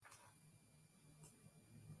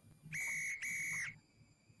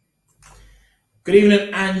Good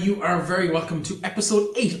evening, and you are very welcome to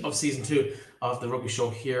episode 8 of season 2 of the Rugby Show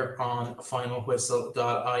here on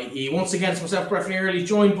finalwhistle.ie. Once again, it's myself, Breifne Early,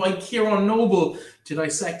 joined by Ciaron Noble to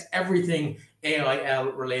dissect everything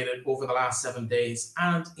AIL related over the last 7 days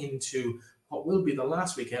and into what will be the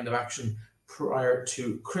last weekend of action prior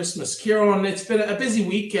to Christmas. Ciaron, it's been a busy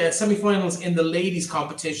week. Semi-finals in the ladies'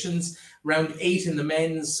 competitions, round 8 in the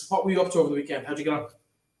men's. What were you up to over the weekend? How'd you get on?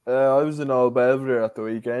 I was in All Belvedere at the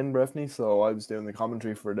weekend, Breifne, so I was doing the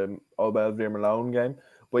commentary for the All Belvedere Malone game.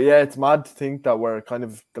 But yeah, it's mad to think that we're kind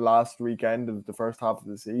of the last weekend of the first half of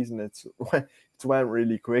the season. It's went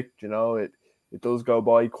really quick, It does go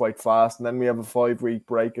by quite fast, and then we have a 5 week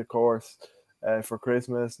break, of course, for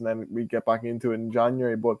Christmas, and then we get back into it in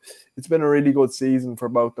January. But it's been a really good season for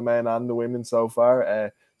both the men and the women so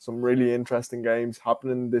far. Some really interesting games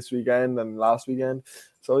happening this weekend and last weekend.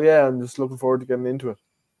 So yeah, I'm just looking forward to getting into it.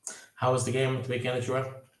 How was the game at the weekend that you were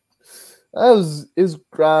at? Is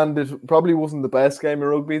grand. It probably wasn't the best game of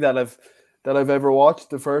rugby that I've ever watched.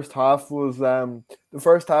 The first half was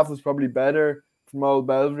probably better from Old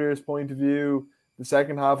Belvedere's point of view. The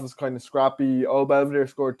second half was kind of scrappy. Old Belvedere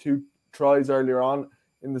scored 2 tries earlier on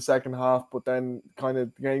in the second half, but then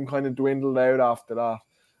the game kind of dwindled out after that.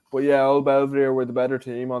 But yeah, Old Belvedere were the better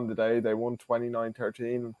team on the day. They won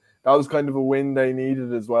 29-13. That was kind of a win they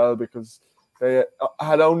needed as well, because they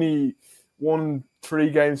had only won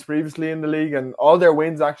 3 games previously in the league, and all their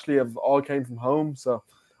wins actually have all came from home. So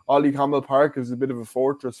Aimee Park is a bit of a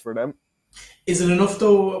fortress for them. Is it enough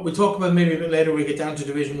though? We talk about maybe a bit later. We get down to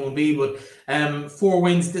Division 1B, but 4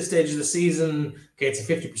 wins at this stage of the season. Okay, it's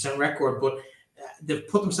a 50% record, but they've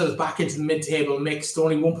put themselves back into the mid-table mix. They're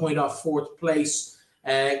only 1 point off fourth place.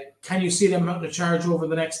 Can you see them mounting a charge over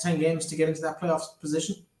the next 10 games to get into that playoff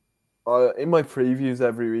position? In my previews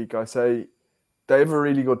every week, I say they have a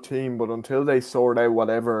really good team, but until they sort out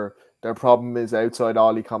whatever their problem is outside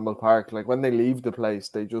Ollie Campbell Park, like when they leave the place,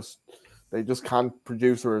 they just can't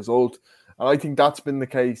produce a result. And I think that's been the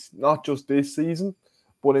case not just this season,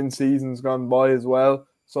 but in seasons gone by as well.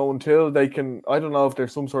 So until they can, I don't know if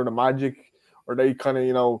there's some sort of magic, or they kind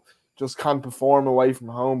of just can't perform away from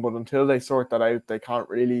home. But until they sort that out, they can't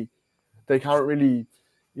really be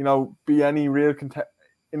in any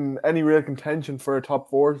real contention for a top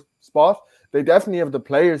 4 spot. They definitely have the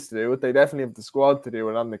players to do it. They definitely have the squad to do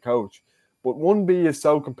it and the coach. But 1B is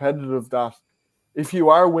so competitive that if you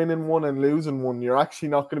are winning one and losing one, you're actually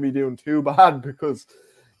not going to be doing too bad, because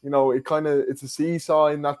it's a seesaw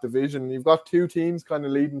in that division. You've got 2 teams kind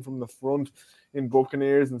of leading from the front in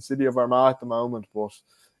Buccaneers and City of Armagh at the moment, but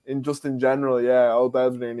in general, yeah, Old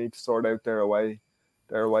Belvedere need to sort out their away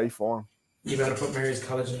form. You better put Mary's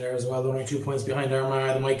College in there as well. They're only 2 points behind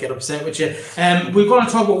Armagh. They might get upset with you. We're going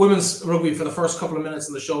to talk about women's rugby for the first couple of minutes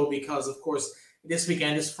of the show because, of course, this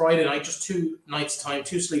weekend is Friday night, just 2 nights' time,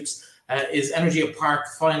 2 sleeps, is Energia Park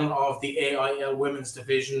final of the AIL women's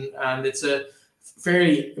division. And it's a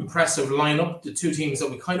fairly impressive lineup. The 2 teams that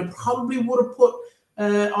we kind of probably would have put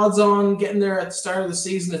odds on getting there at the start of the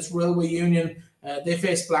season. It's Railway Union. They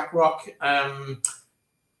face Blackrock.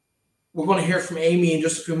 We're going to hear from Aimee in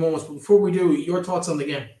just a few moments, but before we do, your thoughts on the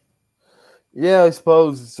game? Yeah, I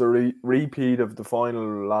suppose it's a repeat of the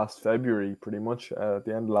final last February, pretty much, at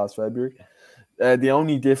the end of last February. The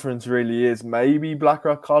only difference really is maybe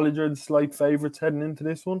Blackrock College are the slight favourites heading into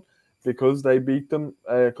this one, because they beat them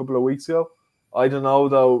a couple of weeks ago. I don't know,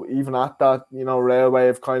 though, even at that, Railway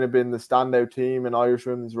have kind of been the standout team in Irish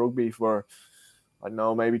women's rugby for, I don't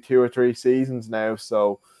know, maybe 2 or 3 seasons now.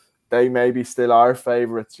 So they maybe still are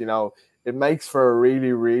favourites. It makes for a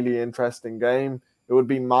really, really interesting game. It would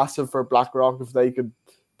be massive for Blackrock if they could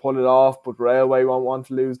pull it off, but Railway won't want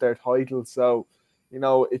to lose their title. So,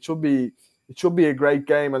 it should be a great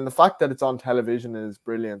game. And the fact that it's on television is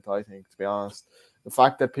brilliant, I think, to be honest. The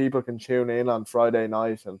fact that people can tune in on Friday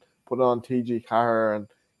night and put it on TG Car and,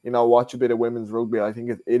 watch a bit of women's rugby, I think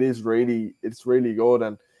it's really good.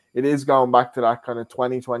 And it is going back to that kind of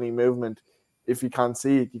 2020 movement. If you can't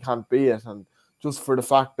see it, you can't be it. And just for the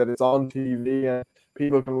fact that it's on TV and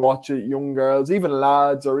people can watch it, young girls, even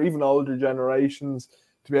lads or even older generations,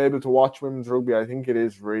 to be able to watch women's rugby, I think it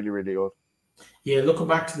is really, really good. Yeah, looking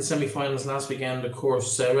back to the semi-finals last weekend, of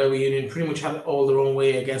course, Railway Union pretty much had it all their own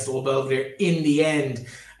way against Old Belvedere in the end.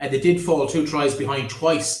 They did fall 2 tries behind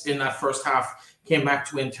twice in that first half, came back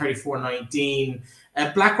to win 34-19.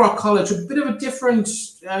 Blackrock College, a bit of a different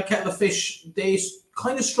kettle of fish. They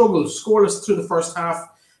kind of struggled, scoreless through the first half,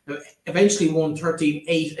 eventually won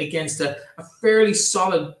 13-8 against a fairly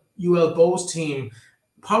solid UL Bows team.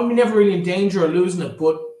 Probably never really in danger of losing it,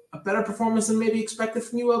 but a better performance than maybe expected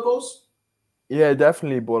from UL Bows. Yeah,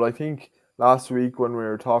 definitely. But I think last week when we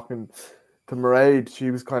were talking Mairead,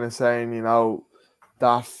 she was kind of saying,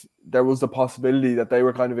 that there was the possibility that they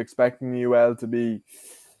were kind of expecting UL to be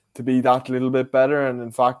that little bit better, and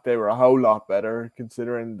in fact they were a whole lot better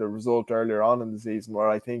considering the result earlier on in the season, where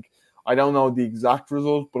I don't know the exact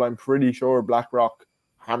result, but I'm pretty sure Blackrock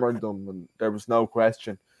hammered them and there was no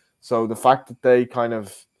question. So the fact that they kind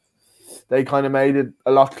of made it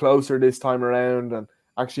a lot closer this time around and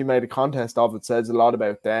actually made a contest of it says a lot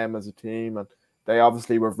about them as a team, and they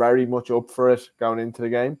obviously were very much up for it going into the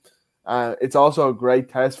game. It's also a great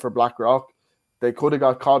test for Blackrock. They could have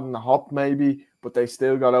got caught in the hop maybe, but they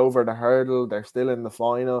still got over the hurdle. They're still in the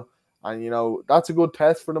final. And, that's a good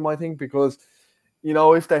test for them, I think, because,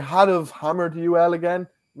 if they had have hammered UL again,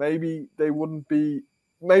 maybe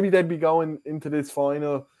they'd be going into this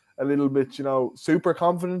final a little bit, super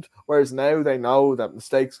confident. Whereas now they know that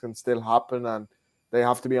mistakes can still happen and they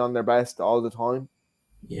have to be on their best all the time.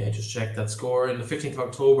 Yeah, just check that score. In the 15th of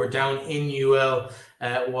October, down in UL,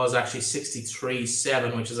 was actually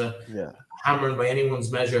 63-7, which is a hammering by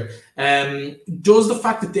anyone's measure. Does the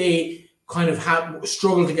fact that they kind of have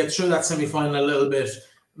struggled to get through that semi-final a little bit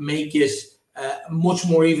make it a much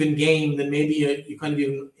more even game than maybe you kind of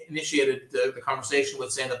even initiated the conversation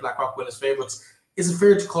with saying that Blackrock win as favourites? Is it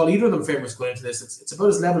fair to call either of them favourites going into this? It's about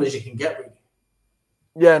as level as you can get, really.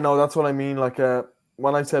 Yeah, no, that's what I mean. Like,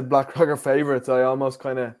 when I said Blackrock are favourites, I almost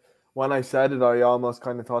kind of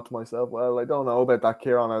thought to myself, well, I don't know about that,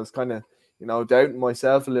 Ciaran. I was kind of, doubting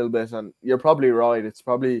myself a little bit, and you're probably right. It's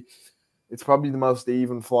probably the most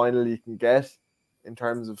even final you can get in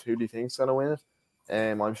terms of who do you think's going to win it.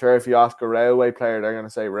 I'm sure if you ask a Railway player, they're going to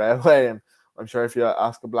say Railway, and I'm sure if you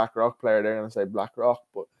ask a Blackrock player, they're going to say Blackrock.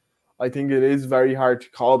 But I think it is very hard to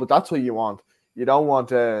call, but that's what you want. You don't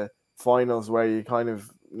want finals where you kind of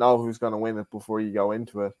know who's going to win it before you go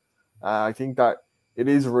into it. I think that it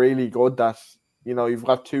is really good that, you've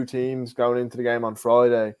got two teams going into the game on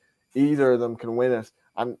Friday. Either of them can win it,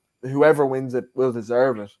 and whoever wins it will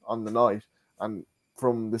deserve it on the night and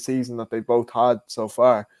from the season that they've both had so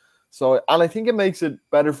far. So, and I think it makes it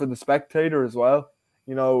better for the spectator as well,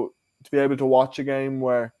 to be able to watch a game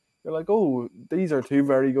where you're like, oh, these are two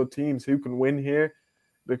very good teams. Who can win here?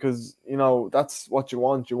 Because, that's what you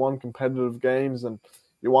want. You want competitive games, and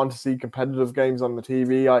you want to see competitive games on the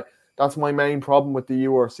TV. That's my main problem with the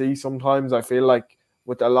URC. Sometimes I feel like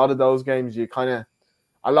with a lot of those games,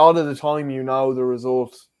 a lot of the time the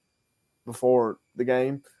result before the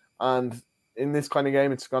game. And in this kind of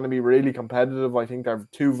game, it's going to be really competitive. I think they're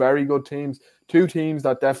two very good teams, two teams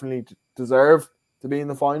that definitely deserve to be in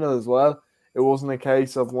the final as well. It wasn't a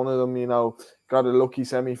case of one of them, got a lucky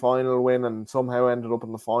semi-final win and somehow ended up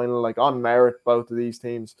in the final. Like, on merit, both of these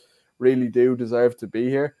teams really do deserve to be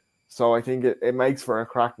here. So I think it makes for a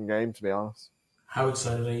cracking game, to be honest. How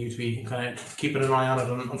excited are you to be kind of keeping an eye on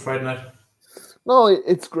it on Friday night? No,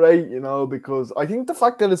 it's great, because I think the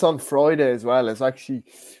fact that it's on Friday as well is actually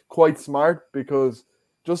quite smart, because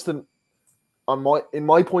just in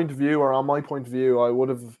my point of view, I would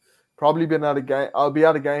have probably been at a game. I'll be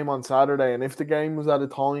at a game on Saturday, and if the game was at a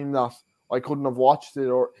time that I couldn't have watched it,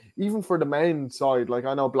 or even for the men's side, like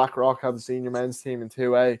I know Blackrock have a senior men's team in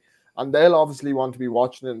 2A, and they'll obviously want to be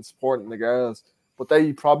watching it and supporting the girls, but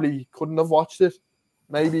they probably couldn't have watched it.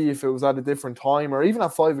 Maybe if it was at a different time, or even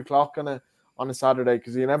at 5 o'clock on a Saturday,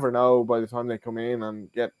 because you never know by the time they come in and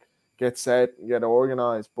get set and get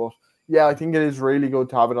organised. But yeah, I think it is really good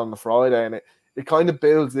to have it on the Friday, and it kind of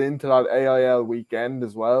builds into that AIL weekend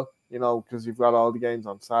as well, because you've got all the games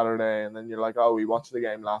on Saturday, and then you're like, oh, we watched the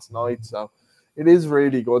game last night. So it is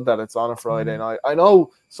really good that it's on a Friday night. I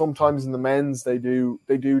know sometimes in the men's they do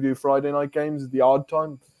Friday night games at the odd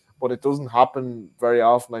time, but it doesn't happen very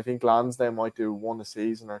often. I think Lansdowne might do one a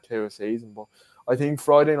season or two a season, but I think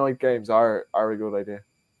Friday night games are a good idea.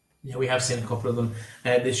 Yeah, we have seen a couple of them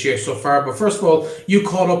this year so far. But first of all, you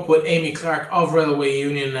caught up with Aimee Clarke of Railway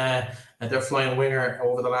Union, their flying winger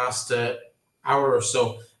over the last hour or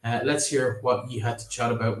so. Let's hear what you had to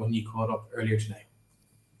chat about when you caught up earlier today.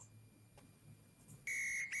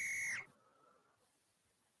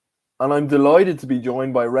 And I'm delighted to be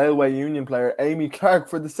joined by Railway Union player Aimee Clarke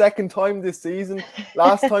for the second time this season.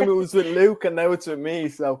 Last time it was with Luke, and now it's with me.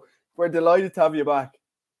 So we're delighted to have you back.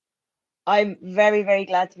 I'm very, very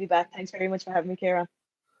glad to be back. Thanks very much for having me, Ciaran.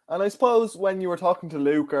 And I suppose when you were talking to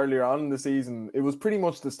Luke earlier on in the season, it was pretty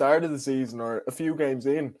much the start of the season or a few games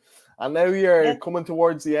in. And now you're coming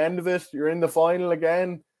towards the end of it. You're in the final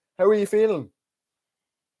again. How are you feeling?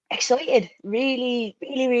 Excited. Really,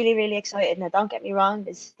 really, really, really excited. Now, don't get me wrong.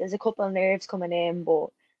 There's a couple of nerves coming in, but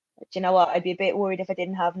you know what? I'd be a bit worried if I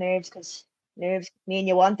didn't have nerves, because nerves mean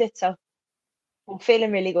you want it. So I'm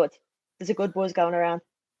feeling really good. There's a good buzz going around.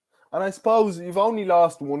 And I suppose you've only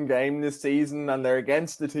lost one game this season, and they're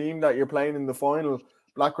against the team that you're playing in the final,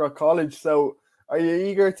 Blackrock College. So are you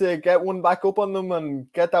eager to get one back up on them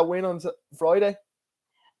and get that win on Friday?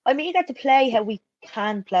 I'm eager to play how we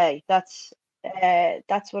can play. That's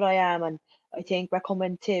what I am, and I think we're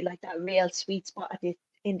coming to like that real sweet spot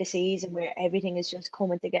in the season where everything is just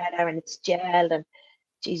coming together and it's gelled, and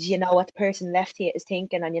geez, you know what the person left to you is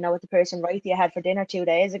thinking, and you know what the person right to you had for dinner 2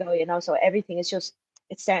 days ago. So everything is just,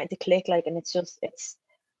 it's starting to click, like, and it's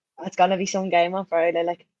gonna be some game on Friday,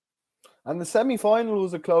 like. And the semi-final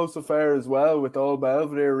was a close affair as well, with all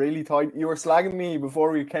Belvedere really tight. You were slagging me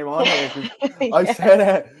before we came on here because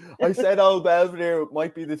I said Old Belvedere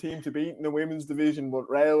might be the team to beat in the women's division, but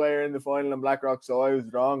Railway are in the final and Blackrock, so I was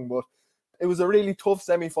wrong. But it was a really tough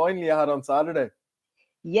semi-final you had on Saturday.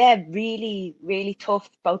 Yeah, really, really tough,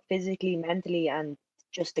 both physically, mentally, and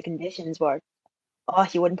just the conditions were,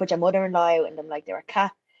 you wouldn't put your mother-in-law out in them like they were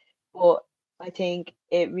cat. But I think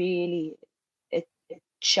it really, it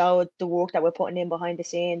showed the work that we're putting in behind the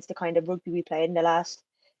scenes, the kind of rugby we played in the last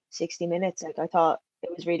 60 minutes. Like, I thought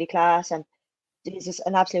it was really class, and it's just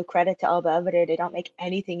an absolute credit to Al Belvedere. They don't make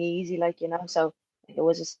anything easy, like, so it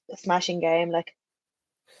was a smashing game, like.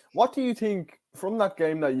 What do you think from that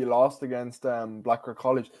game that you lost against Blackrock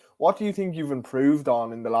College? What do you think you've improved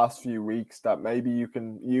on in the last few weeks that maybe you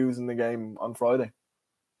can use in the game on Friday?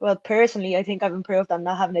 Well, personally, I think I've improved on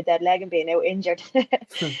not having a dead leg and being out injured.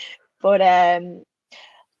 But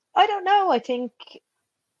I don't know. I think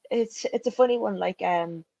it's a funny one. Like,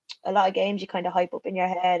 a lot of games you kind of hype up in your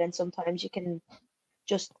head, and sometimes you can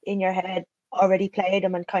just in your head already play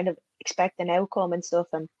them and kind of expect an outcome and stuff.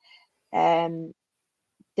 And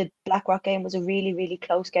the Blackrock game was a really, really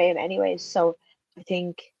close game anyways. So I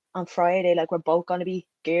think on Friday, like, we're both going to be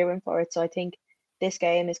gearing for it. So I think this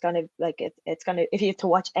game is going to, like, it's going to, if you have to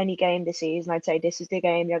watch any game this season, I'd say this is the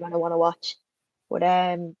game you're going to want to watch. But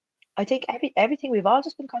I think everything, we've all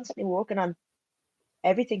just been constantly working on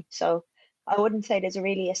everything. So I wouldn't say there's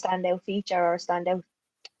really a standout feature or a standout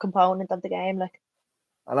component of the game, like.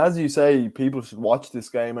 And as you say, people should watch this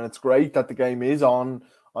game, and it's great that the game is on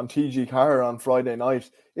TG Carr on Friday night.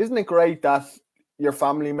 Isn't it great that your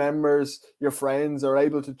family members, your friends are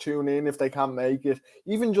able to tune in if they can't make it?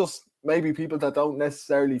 Even just maybe people that don't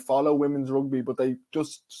necessarily follow women's rugby, but they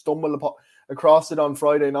just stumble across it on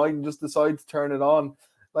Friday night and just decide to turn it on.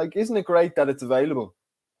 Like, isn't it great that it's available?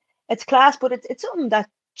 It's class, but it's something that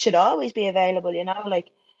should always be available, like,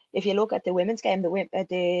 if you look at the women's game,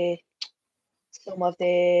 some of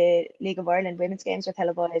the League of Ireland women's games were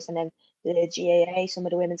televised, and then the GAA, some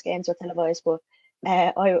of the women's games were televised. But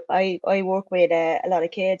I work with a lot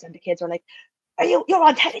of kids, and the kids were like, you're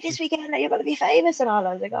on telly this weekend, you're going to be famous and all.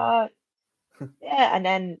 I was like, oh, yeah. And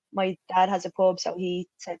then my dad has a pub, so he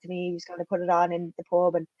said to me he was going to put it on in the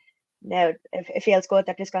pub, and now it feels good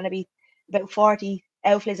that there's going to be about 40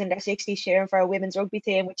 outfits in their 60s cheering for a women's rugby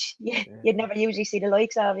team, which you'd never usually see the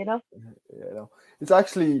likes of, Yeah, it's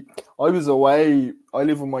actually, I was away, I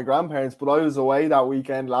live with my grandparents, but I was away that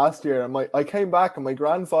weekend last year, and I came back and my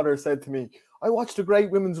grandfather said to me, I watched a great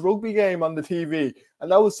women's rugby game on the TV,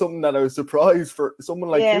 and that was something that I was surprised for someone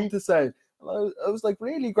like him to say. And I was like,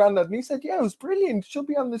 really, Grandad? And he said, yeah, it was brilliant, it should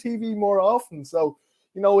be on the TV more often. So,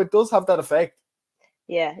 it does have that effect.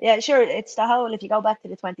 Yeah, sure. It's the whole, if you go back to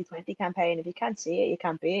the 2020 campaign, if you can't see it, you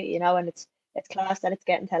can't be it, and it's class that it's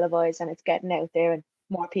getting televised and it's getting out there and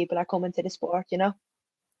more people are coming to the sport,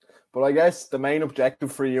 But I guess the main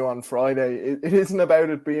objective for you on Friday, it isn't about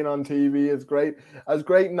it being on TV. As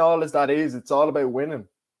great and all as that is, it's all about winning.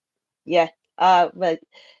 Yeah. Well,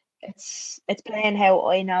 it's playing how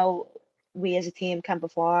I know we as a team can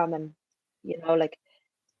perform, and like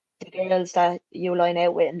the girls that you line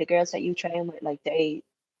out with and the girls that you train with, like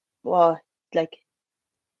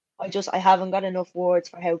I haven't got enough words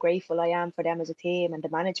for how grateful I am for them as a team and the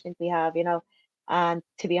management we have, And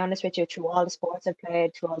to be honest with you, through all the sports I've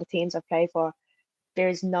played, through all the teams I've played for, there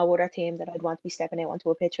is no other team that I'd want to be stepping out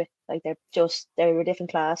onto a pitch with. Like, they're a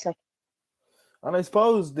different class. Like. And I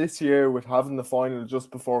suppose this year, with having the final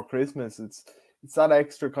just before Christmas, it's that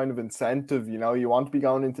extra kind of incentive, You want to be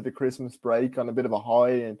going into the Christmas break on a bit of a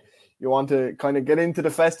high, and you want to kind of get into the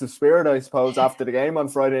festive spirit, I suppose, after the game on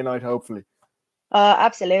Friday night, hopefully.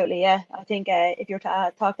 Absolutely, yeah. I think if you're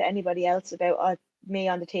to talk to anybody else about me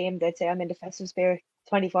on the team, they'd say I'm in the festive spirit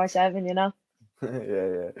 24/7,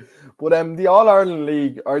 Yeah. But the All-Ireland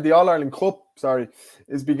League, or the All-Ireland Cup,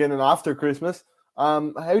 is beginning after Christmas.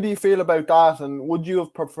 How do you feel about that? And would you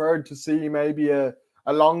have preferred to see maybe a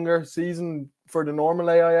longer season for the normal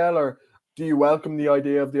AIL, or do you welcome the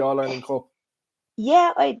idea of the All-Ireland Cup?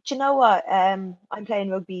 Yeah, do you know what? I'm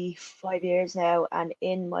playing rugby 5 years now, and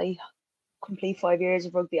in my complete 5 years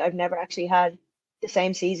of rugby, I've never actually had the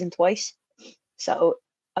same season twice. So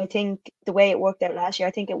I think the way it worked out last year,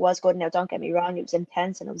 I think it was good. Now, don't get me wrong, it was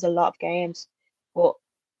intense and it was a lot of games, but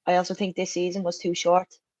I also think this season was too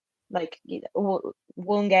short. Like,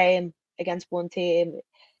 one game against one team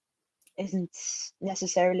isn't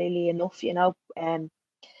necessarily enough,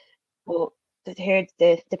 but here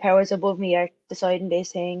the powers above me are deciding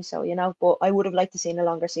these things. So, but I would have liked to see a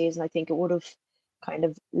longer season. I think it would have kind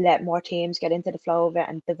of let more teams get into the flow of it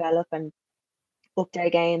and develop and up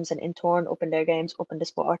their games, and in turn up in their games, up in the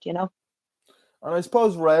sport. And I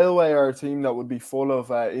suppose Railway are a team that would be full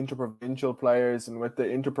of interprovincial players, and with the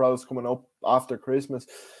interpros coming up after Christmas,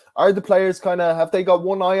 are the players have they got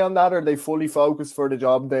one eye on that, or are they fully focused for the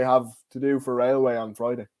job they have to do for Railway on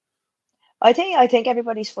Friday? I think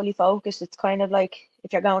everybody's fully focused. It's kind of like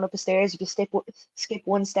if you're going up the stairs, if you skip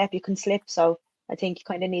one step, you can slip. So I think you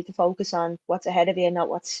kind of need to focus on what's ahead of you and not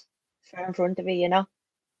what's far in front of you.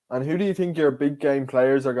 And who do you think your big game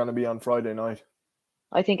players are going to be on Friday night?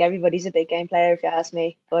 I think everybody's a big game player, if you ask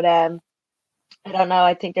me. But I don't know.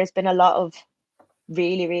 I think there's been a lot of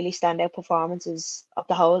really, really standout performances of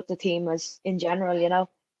the team as in general.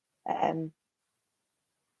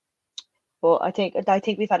 But I think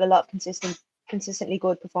we've had a lot of consistently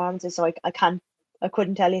good performances. So I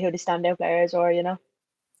couldn't tell you who the standout players are.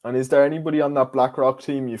 And is there anybody on that Blackrock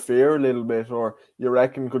team you fear a little bit, or you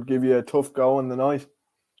reckon could give you a tough go in the night?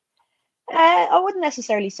 I wouldn't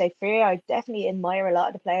necessarily say fear. I definitely admire a lot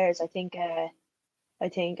of the players. I think a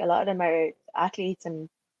lot of them are athletes and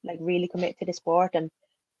like really commit to the sport, and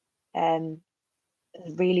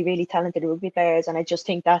really, really talented rugby players. And I just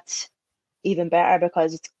think that's even better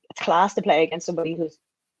because it's class to play against somebody who's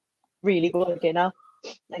really good.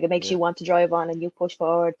 Like, it makes you want to drive on and you push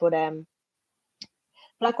forward. But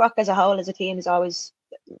Blackrock as a whole, as a team, is always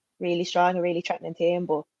really strong, a really threatening team.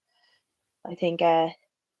 But I think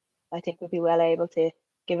we'll be well able to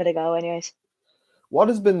give it a go anyways. What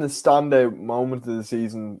has been the standout moment of the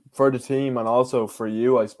season for the team and also for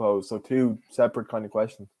you, I suppose? So two separate kind of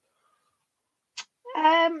questions.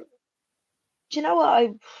 Do you know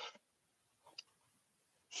what?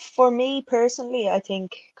 For me personally, I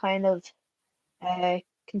think kind of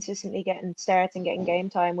consistently getting starts and getting game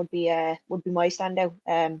time would be my standout.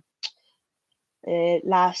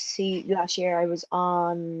 Last year I was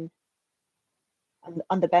on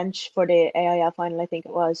the bench for the AIL Final, I think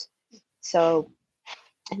it was. So,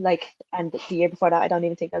 like, and the year before that, I don't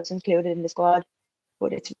even think I was included in the squad.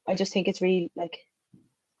 But I just think it's really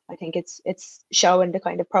I think it's showing the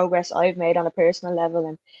kind of progress I've made on a personal level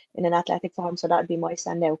and in an athletic form. So that'd be my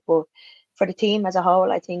standout. But for the team as a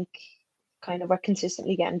whole, I think kind of we're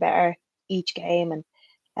consistently getting better each game.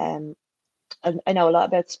 And I know a lot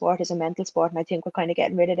about sport as a mental sport, and I think we're kind of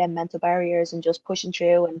getting rid of them mental barriers and just pushing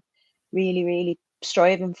through and really, really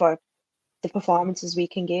striving for the performances we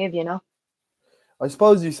can give. I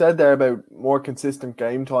suppose you said there about more consistent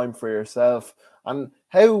game time for yourself. And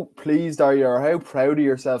how pleased are you, or how proud of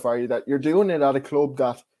yourself are you that you're doing it at a club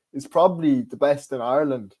that is probably the best in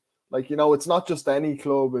Ireland? Like, it's not just any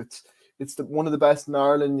club, it's one of the best in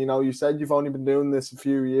Ireland. You said you've only been doing this a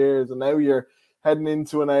few years, and now you're heading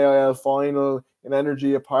into an AIL final in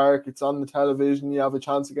Energia Park. It's on the television. You have a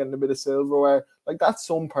chance of getting a bit of silverware. Like, that's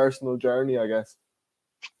some personal journey, I guess.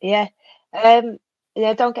 Yeah.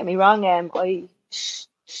 Yeah, don't get me wrong. I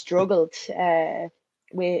struggled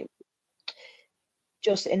with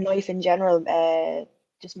just in life in general,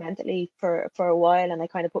 just mentally for a while, and I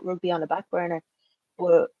kind of put rugby on the back burner.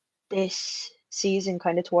 But this season,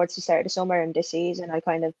 kind of towards the start of the summer, and this season, I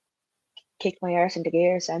kind of kicked my arse into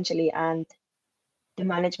gear essentially, and the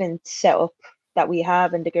management setup that we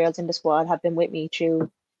have and the girls in the squad have been with me through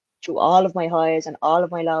all of my highs and all of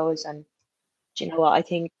my lows. And do you know what? I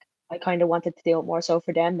think I kind of wanted to do it more so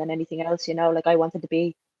for them than anything else. Like, I wanted to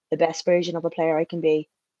be the best version of a player I can be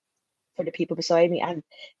for the people beside me, and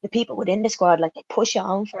the people within the squad. Like, they push you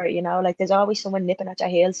on for it. Like, there's always someone nipping at your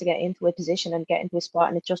heels to get into a position and get into a spot,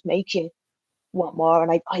 and it just makes you want more.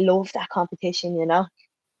 And I love that competition.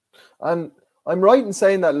 And I'm right in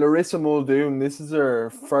saying that Larissa Muldoon, this is her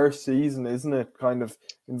first season, isn't it? Kind of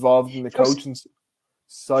involved in the coaching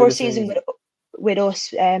side first of things. season with us.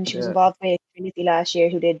 She was involved with Trinity last year,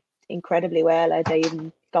 who did incredibly well. They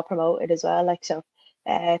even got promoted as well. Like, so,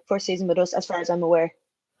 first season with us, as far as I'm aware.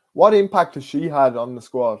 What impact has she had on the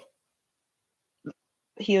squad?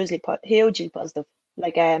 Hugely positive.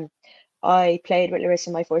 Like, I played with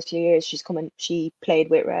Larissa my first few years. She played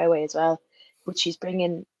with Railway as well, but she's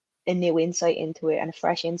bringing a new insight into it and a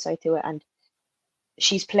fresh insight to it. And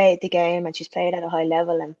she's played the game and she's played at a high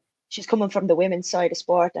level, and she's coming from the women's side of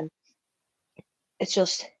sport, and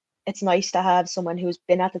it's nice to have someone who's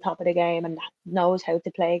been at the top of the game and knows how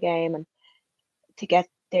to play a game, and to get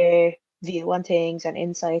their view on things and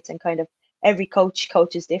insights, and kind of every coach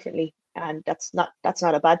coaches differently, and that's not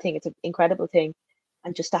a bad thing. It's an incredible thing,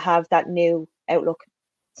 and just to have that new outlook,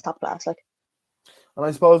 it's top class. Like, And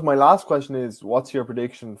I suppose my last question is, what's your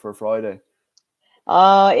prediction for Friday?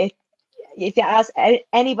 If you ask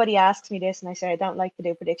anybody asks me this, and I say I don't like to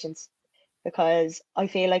do predictions because I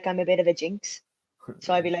feel like I'm a bit of a jinx.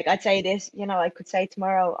 So I'd be like, I'd say this, I could say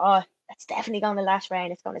tomorrow, oh, it's definitely going to lash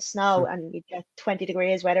rain, it's going to snow, and you get 20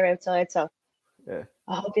 degrees weather outside. So Yeah.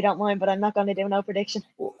 I hope you don't mind, but I'm not going to do no prediction.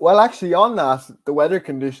 Well, actually, on that, the weather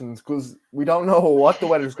conditions, because we don't know what the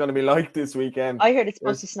weather's going to be like this weekend. I heard it's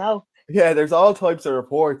supposed to snow. Yeah, there's all types of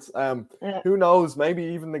reports. Yeah. Who knows? Maybe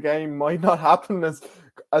even the game might not happen as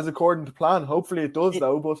according to plan. Hopefully it does,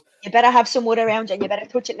 though. But you better have some wood around you, and you better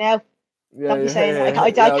touch it now. Don't be saying,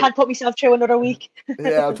 I can't put myself through another week.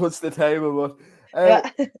 Yeah, I'll touch the table.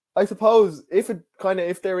 But I suppose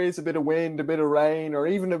if there is a bit of wind, a bit of rain, or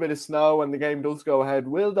even a bit of snow, and the game does go ahead,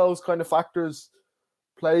 will those kind of factors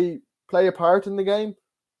play a part in the game,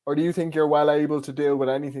 or do you think you're well able to deal with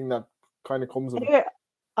anything that kind of comes of it?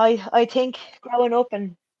 I think growing up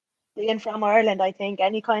and being from Ireland, I think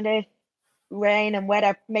any kind of rain and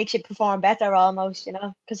weather makes you perform better almost,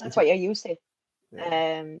 because that's what you're used to.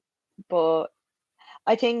 Yeah. But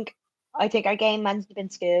I think our game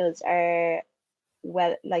management skills are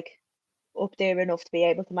up there enough to be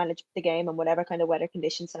able to manage the game and whatever kind of weather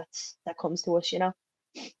conditions that comes to us,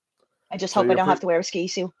 I just hope I don't have to wear a ski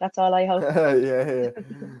suit. That's all I hope. Yeah.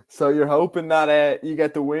 So you're hoping that you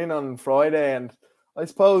get the win on Friday, and I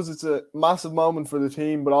suppose it's a massive moment for the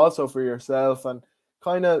team, but also for yourself. And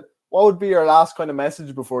kind of, what would be your last kind of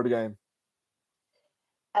message before the game?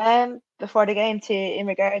 Before the game, in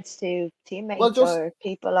regards to teammates or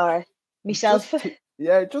people or myself.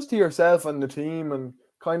 Just to yourself and the team, and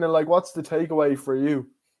kind of like, what's the takeaway for you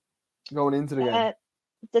going into the game?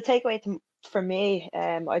 The takeaway for me,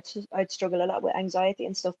 I'd struggle a lot with anxiety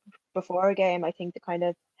and stuff before a game. I think the kind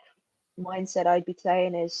of mindset I'd be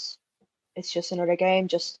saying is, it's just another game,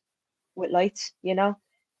 just with lights,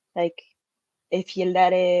 like if you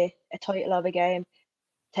let a title of a game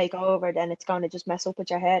take over, then it's going to just mess up with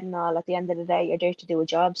your head and all. At the end of the day, you're there to do a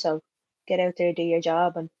job, so get out there, do your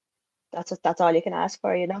job, and that's all you can ask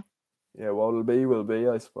for, Yeah, what will be,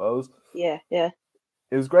 I suppose. Yeah. It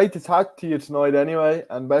was great to talk to you tonight anyway,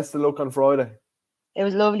 and best of luck on Friday. It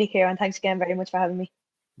was lovely, Ciaran. Thanks again very much for having me.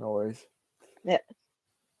 No worries. Yeah.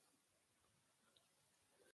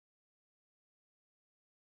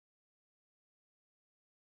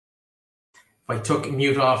 If I took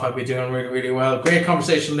mute off, I'd be doing really, really well. Great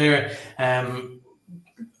conversation there.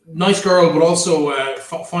 Nice girl, but also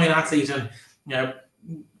fine athlete, and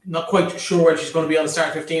not quite sure where she's going to be on the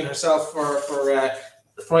start 15 herself for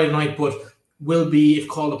Friday night, but will be, if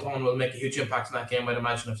called upon, will make a huge impact in that game, I'd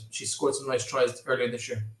imagine, if she scored some nice tries earlier this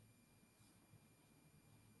year.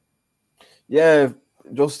 Yeah,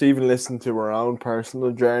 just even listen to her own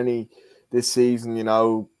personal journey this season,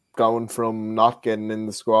 going from not getting in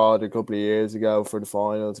the squad a couple of years ago for the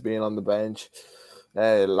final to being on the bench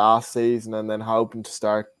last season, and then hoping to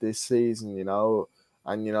start this season,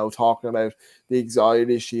 and talking about the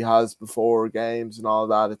anxiety she has before games and all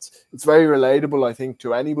that. It's very relatable, I think,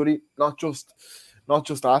 to anybody, not just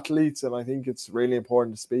athletes, and I think it's really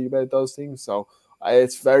important to speak about those things. So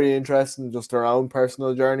it's very interesting, just her own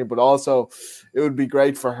personal journey, but also it would be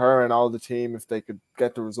great for her and all the team if they could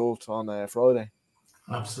get the result on Friday.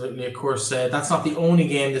 Absolutely, of course. That's not the only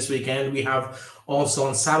game this weekend. We have also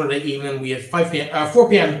on Saturday evening, we have 4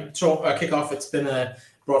 p.m. kickoff. It's been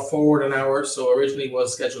brought forward an hour, so originally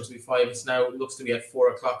was scheduled to be 5. It's now looks to be at 4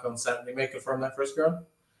 o'clock on Saturday. May I confirm that first, girl?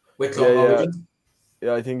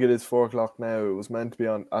 Yeah, I think it is 4 o'clock now. It was meant to be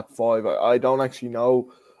on at 5. I don't actually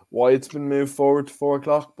know why it's been moved forward to 4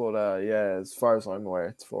 o'clock, but as far as I'm aware,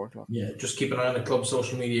 it's 4 o'clock. Yeah, just keep an eye on the club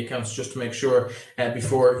social media accounts just to make sure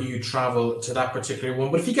before you travel to that particular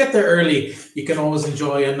one. But if you get there early, you can always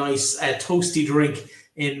enjoy a nice toasty drink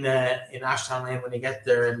in Ashtown Lane when you get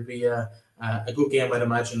there. It'll be a good game, I'd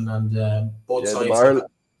imagine, and both sides.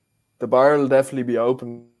 The bar will definitely be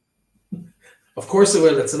open. Of course it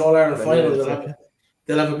will. It's an All-Ireland final.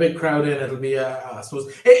 They'll have a big crowd in. It'll be, I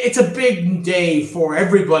suppose, it's a big day for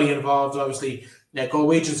everybody involved. Obviously,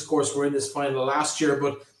 Galwegians, of course, were in this final last year,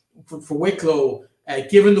 but for Wicklow,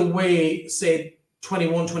 given the way, say,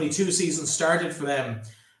 21-22 season started for them,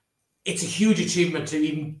 it's a huge achievement to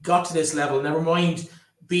even got to this level. Never mind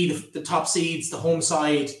be the top seeds, the home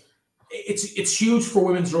side. it's huge for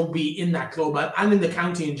women's rugby in that club and in the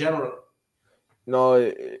county in general.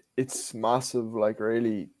 No, it's massive. Like,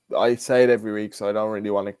 really, I say it every week, so I don't really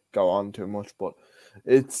want to go on too much, but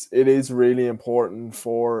it is really important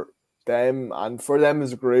for them and for them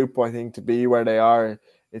as a group. I think to be where they are,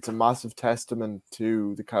 it's a massive testament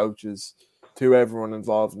to the coaches, to everyone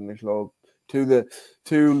involved in the club, to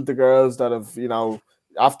the girls that have,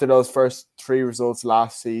 after those first 3 results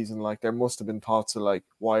last season, like, there must have been thoughts of like,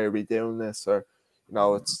 why are we doing this? Or,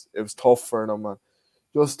 it was tough for them. And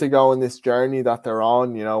just to go on this journey that they're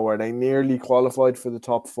on, where they nearly qualified for the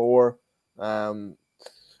top 4.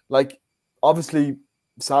 Like, obviously,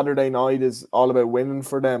 Saturday night is all about winning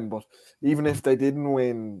for them, but even if they didn't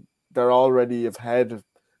win, they're already ahead.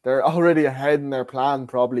 They're already ahead in their plan,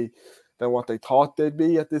 probably, than what they thought they'd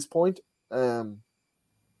be at this point. I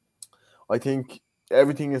think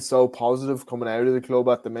everything is so positive coming out of the club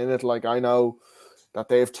at the minute. Like, I know that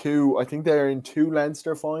they have I think they're in 2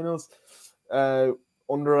 Leinster finals.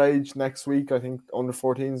 Underage next week, I think under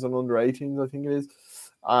 14s and under 18s, I think it is.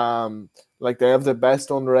 Like, they have the best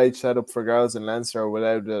underage setup for girls in Leinster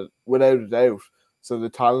without a doubt. So the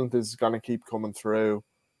talent is going to keep coming through.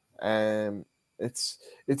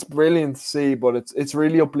 It's brilliant to see, but it's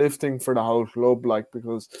really uplifting for the whole club, like,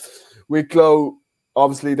 because Wicklow,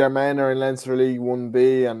 obviously their men are in Leinster League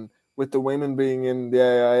 1B, and with the women being in the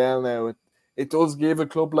AIL now, it does give a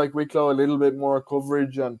club like Wicklow a little bit more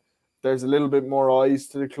coverage, and there's a little bit more eyes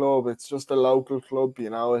to the club. It's just a local club,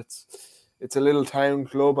 it's a little town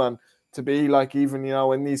club, and to be like, even,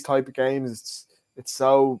 in these type of games, it's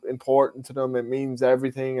so important to them. It means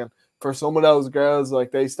everything. And for some of those girls,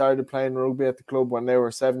 like, they started playing rugby at the club when they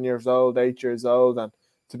were 7 years old, 8 years old, and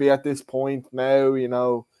to be at this point now,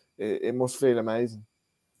 it must feel amazing.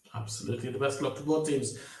 Absolutely. The best of luck to both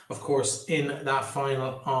teams, of course, in that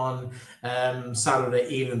final on Saturday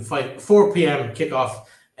evening, 4 p.m. kickoff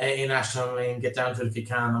in Ashton Lane. Get down to it if you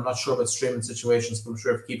can. I'm not sure about streaming situations, but I'm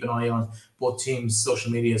sure if you keep an eye on both teams'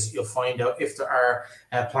 social medias, you'll find out if there are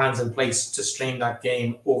plans in place to stream that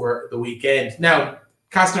game over the weekend. Now,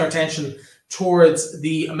 casting our attention towards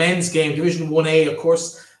the men's game, Division 1A, of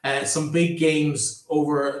course, some big games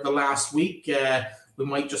over the last week. We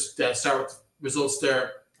might just start with results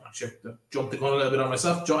there. Actually, jumped the gun a little bit on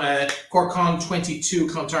myself. Cork Con 22,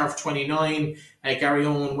 Clontarf 29.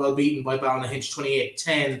 Garryowen well beaten by Ballynahinch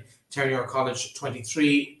 28-10. Energia College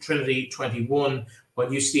 23. Trinity 21. While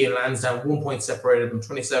UCD and Lansdowne 1 point separated them,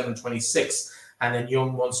 27-26. And then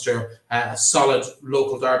Young Munster, a solid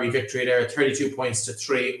local derby victory there, 32 points to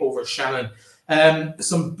 3 over Shannon.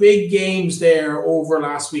 Some big games there over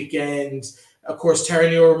last weekend. Of course,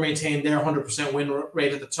 Terranure maintained their 100% win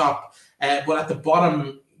rate at the top. But at the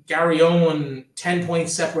bottom, Garryowen, 10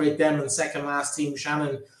 points separate them and second last team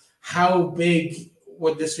Shannon. How big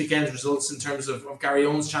were this weekend's results in terms of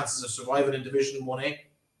Garryowen's chances of surviving in Division 1A?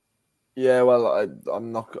 Yeah, well,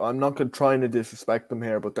 I'm not trying to disrespect them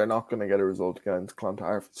here, but they're not going to get a result against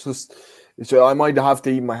Clontarf. I might have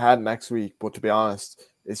to eat my hat next week, but to be honest,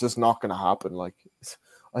 it's just not going to happen. Like,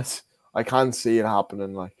 I can't see it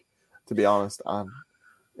happening. Like, to be honest, and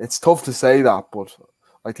it's tough to say that, but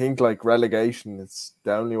I think, like, relegation is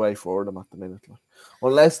the only way for them at the minute. Like,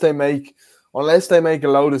 unless they make a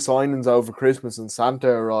load of signings over Christmas and Santa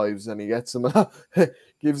arrives and he gets them,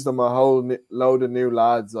 gives them a whole load of new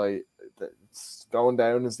lads, it's going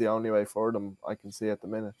down is the only way for them I can see at the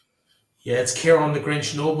minute. Yeah, it's Ciaron the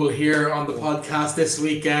Grinch Noble here on the podcast this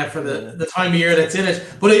week for the time of year that's in it.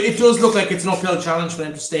 But it does look like it's an uphill challenge for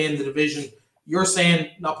them to stay in the division. You're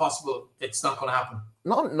saying not possible. It's not going to happen.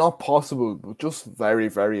 Not possible, but just very,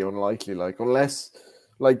 very unlikely. Like, unless,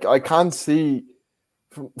 like, I can't see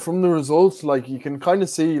from the results, like, you can kind of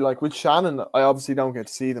see, like, with Shannon, I obviously don't get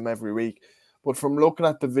to see them every week, but from looking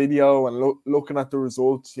at the video and looking at the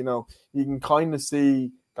results, you can kind of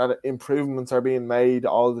see that improvements are being made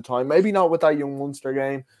all the time. Maybe not with that Young Munster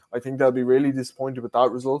game. I think they'll be really disappointed with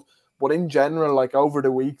that result. But in general, like, over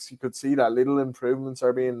the weeks, you could see that little improvements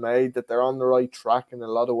are being made, that they're on the right track in a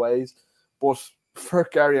lot of ways. But for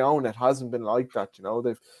Garryowen, it hasn't been like that.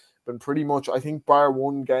 They've been pretty much, I think, bar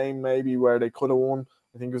one game maybe where they could have won.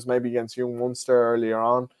 I think it was maybe against Young Munster earlier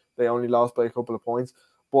on. They only lost by a couple of points.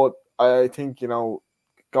 But I think,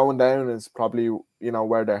 going down is probably,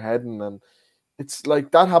 where they're heading. And it's like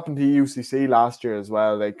that happened to UCC last year as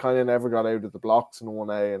well. They kind of never got out of the blocks in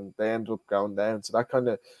 1A and they ended up going down. So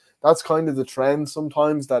that's kind of the trend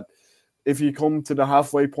sometimes, that if you come to the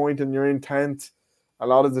halfway point and you're in 10th, a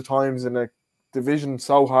lot of the times in a division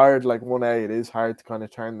so hard like 1A, it is hard to kind of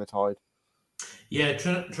turn the tide. Yeah,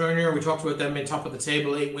 Turner, we talked about them in top of the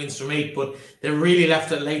table, 8 wins from 8, but they really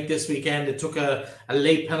left it late this weekend. It took a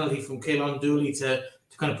late penalty from Caelan Dooley to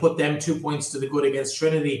kind of put them 2 points to the good against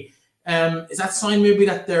Trinity. Is that a sign maybe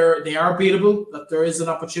that they are beatable, that there is an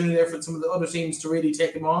opportunity there for some of the other teams to really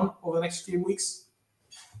take them on over the next few weeks?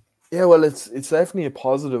 Yeah, well, it's definitely a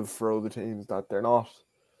positive for other teams that they're not.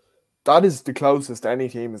 That is the closest any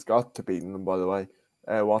team has got to beating them, by the way.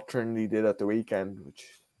 What Trinity did at the weekend, which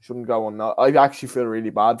shouldn't go on. I actually feel really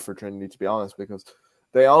bad for Trinity, to be honest, because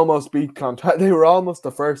they almost beat Clontarf. They were almost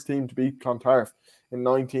the first team to beat Clontarf in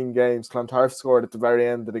 19 games. Clontarf scored at the very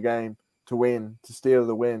end of the game to steal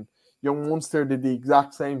the win. Young Munster did the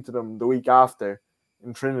exact same to them the week after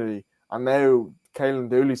in Trinity. And now Caelan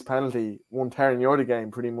Dooley's penalty won Terenure the game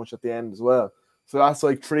pretty much at the end as well. So that's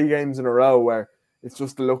like 3 games in a row where it's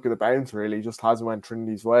just the luck of the bounce, really. It just hasn't went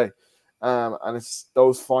Trinity's way. And it's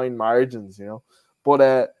those fine margins, you know.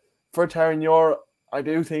 But for Terenure, I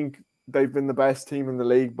do think they've been the best team in the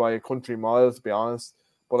league by a country mile, to be honest.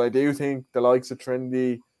 But I do think the likes of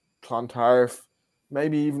Trinity, Clontarf,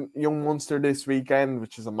 maybe even Young Munster this weekend,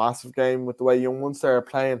 which is a massive game with the way Young Munster are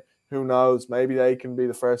playing, who knows? Maybe they can be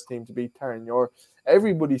the first team to beat Terenure.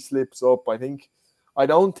 Everybody slips up. I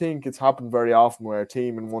don't think it's happened very often where a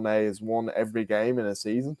team in 1A has won every game in a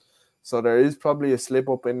season. So there is probably a slip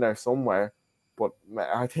up in there somewhere. But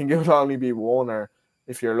I think it would only be 1, or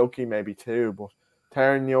if you're lucky, maybe 2. But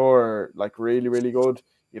Terenure are like really, really good.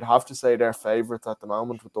 You'd have to say they're favourites at the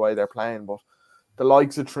moment with the way they're playing. But the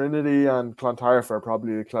likes of Trinity and Clontarf are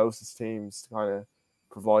probably the closest teams to kind of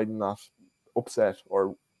providing that upset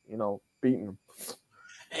or, beating them.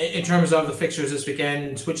 In terms of the fixtures this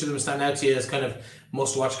weekend, which of them stand out to you as kind of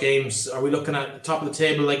must-watch games? Are we looking at the top of the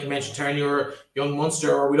table, like you mentioned, Terenure, Young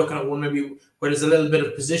Munster, or are we looking at one maybe where there's a little bit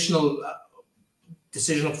of positional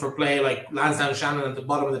decision up for play, like Lansdowne Shannon at the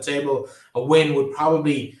bottom of the table? A win would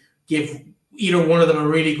probably give either one of them a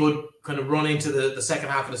really good kind of run into the second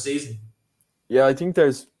half of the season. Yeah, I think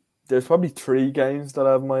there's probably 3 games that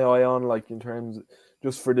I have my eye on, like in terms of,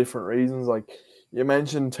 just for different reasons. Like you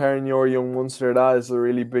mentioned Terenure, Young Munster, that is a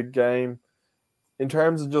really big game. In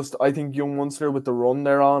terms of just, I think Young Munster with the run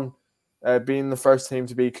they're on, being the first team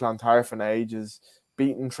to beat Clontarf in ages,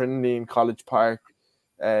 beating Trinity in College Park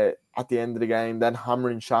at the end of the game, then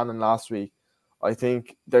hammering Shannon last week. I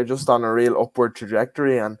think they're just on a real upward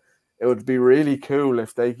trajectory, and it would be really cool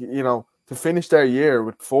if they, to finish their year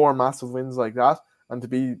with 4 massive wins like that, and to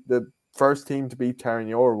be the first team to beat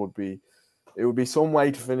Terenure would be some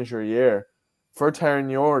way to finish your year. For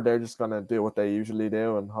Terenure, they're just gonna do what they usually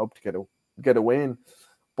do and hope to get a win.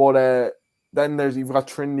 But then you've got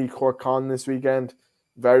Trinity Cork this weekend.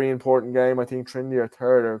 Very important game. I think Trinity are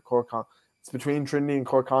 3rd, or Cork. It's between Trinity and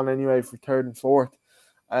Cork anyway for 3rd and 4th.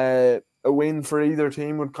 A win for either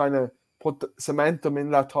team would kind of cement them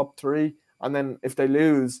in that top 3. And then if they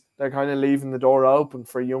lose, they're kind of leaving the door open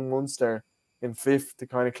for Young Munster in 5th to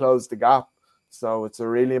kind of close the gap. So it's a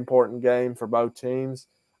really important game for both teams.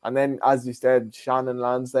 And then, as you said, Shannon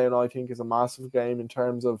Lansdowne, I think, is a massive game in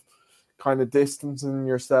terms of kind of distancing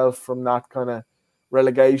yourself from that kind of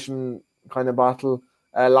relegation kind of battle.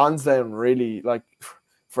 Lansdowne really, like,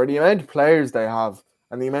 for the amount of players they have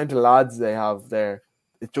and the amount of lads they have there,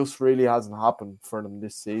 it just really hasn't happened for them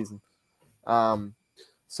this season.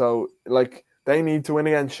 So, like, they need to win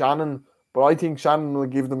against Shannon, but I think Shannon will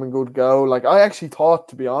give them a good go. Like, I actually thought,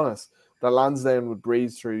 to be honest, that Lansdowne would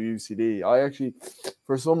breeze through UCD.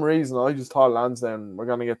 For some reason, I just thought Lansdowne were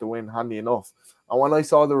going to get the win handy enough. And when I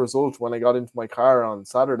saw the result, when I got into my car on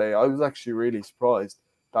Saturday, I was actually really surprised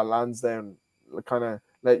that Lansdowne kind of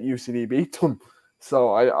let UCD beat them.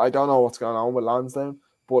 So I don't know what's going on with Lansdowne.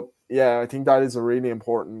 But yeah, I think that is a really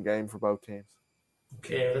important game for both teams.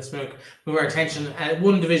 Okay, let's move our attention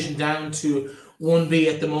one division down to 1B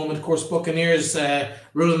at the moment. Of course, Buccaneers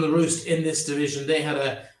ruling the roost in this division. They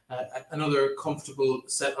had another comfortable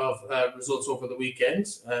set of results over the weekend.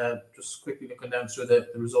 Just quickly looking down through the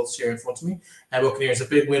results here in front of me. Buccaneers, a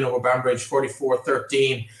big win over Banbridge,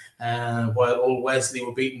 44-13, while Old Wesley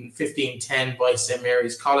were beaten 15-10 by St.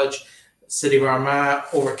 Mary's College. City of Armagh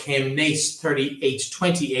overcame Naas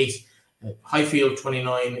 38-28. Highfield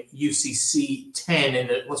 29, UCC 10 in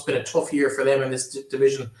what's been a tough year for them in this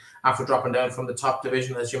division after dropping down from the top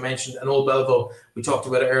division, as you mentioned. And Old Belvo, we talked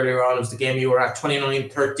about it earlier on, it was the game you were at,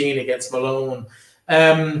 29-13 against Malone.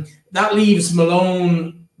 That leaves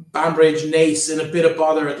Malone, Banbridge, Naas in a bit of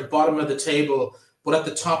bother at the bottom of the table, but at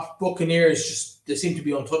the top, Buccaneers, they seem to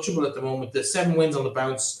be untouchable at the moment. The 7 wins on the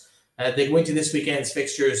bounce. They go into this weekend's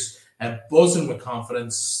fixtures buzzing with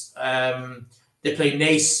confidence. They play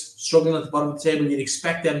Naas, struggling at the bottom of the table. You'd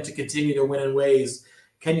expect them to continue their winning ways.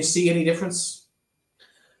 Can you see any difference?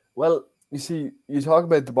 Well, you see, you talk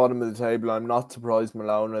about the bottom of the table. I'm not surprised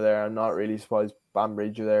Malone are there. I'm not really surprised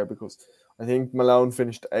Banbridge are there, because I think Malone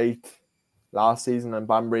finished 8th last season and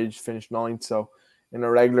Banbridge finished 9th. So in a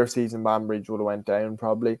regular season, Banbridge would have went down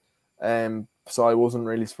probably. So I wasn't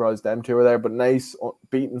really surprised them two were there. But Nice,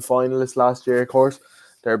 beaten finalists last year, of course.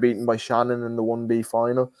 They're beaten by Shannon in the 1B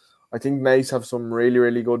final. I think Nice have some really,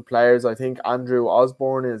 really good players. I think Andrew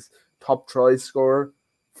Osborne is top try scorer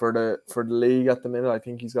for the league at the minute. I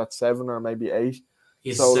think he's got 7 or maybe 8.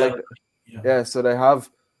 He's so 7. so they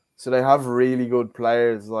have really good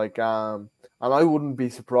players, and I wouldn't be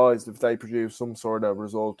surprised if they produce some sort of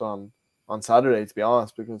result on Saturday, to be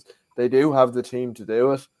honest, because they do have the team to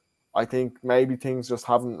do it. I think maybe things just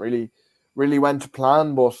haven't really went to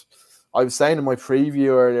plan, but I was saying in my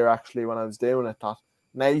preview earlier, actually, when I was doing it, that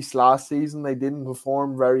Nice last season, they didn't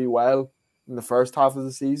perform very well in the first half of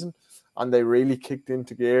the season, and they really kicked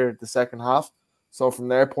into gear the second half. So from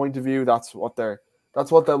their point of view, that's what they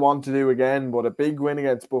want to do again. But a big win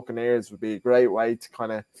against Buccaneers would be a great way to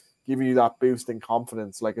kind of give you that boost in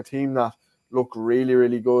confidence. Like a team that looked really,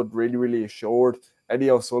 really good, really, really assured.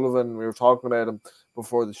 Eddie O'Sullivan, we were talking about him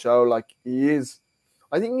before the show. Like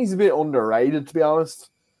I think he's a bit underrated, to be honest.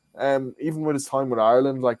 Even with his time with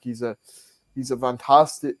Ireland, like he was a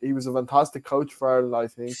fantastic coach for Ireland, I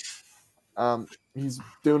think. He's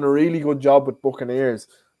doing a really good job with Buccaneers.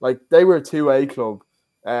 Like, they were a 2A club.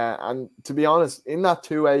 And to be honest, in that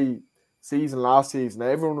 2A season last season,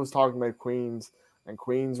 everyone was talking about Queens, and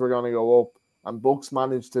Queens were going to go up, and Bucks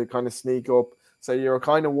managed to kind of sneak up. So you're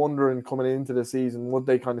kind of wondering coming into the season, would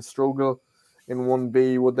they kind of struggle in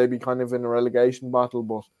 1B? Would they be kind of in a relegation battle?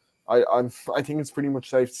 But I think it's pretty much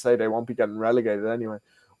safe to say they won't be getting relegated anyway.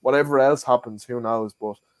 Whatever else happens, who knows?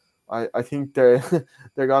 But I think they're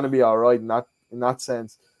going to be all right in that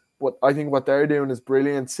sense. But I think what they're doing is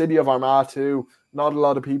brilliant. City of Armagh too. Not a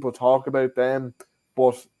lot of people talk about them,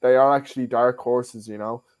 but they are actually dark horses,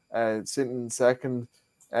 sitting in second,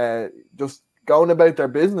 just going about their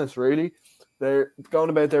business, really. They're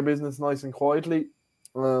going about their business nice and quietly.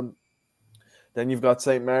 Then you've got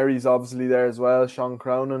St. Mary's obviously there as well. Sean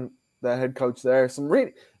Cronin, the head coach there.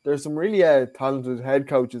 There's some really talented head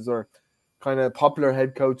coaches, or kind of popular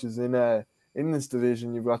head coaches in this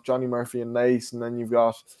division. You've got Johnny Murphy and Nace, and then you've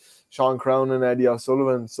got Sean Cronin and Eddie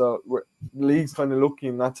O'Sullivan. So the league's kind of lucky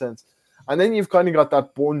in that sense. And then you've kind of got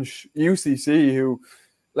that bunch, UCC, who,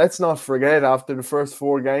 let's not forget, after the first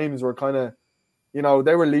 4 games were kind of,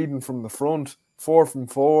 they were leading from the front, 4 from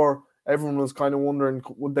 4. Everyone was kind of wondering,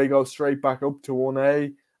 would they go straight back up to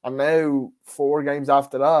 1A? And now, 4 games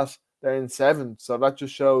after that, they're in 7th. So that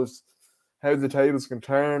just shows how the tables can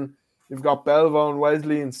turn. You've got Belvo and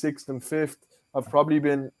Wesley in 6th and 5th. Have probably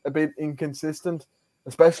been a bit inconsistent,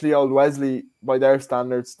 especially Old Wesley by their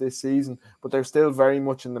standards this season, but they're still very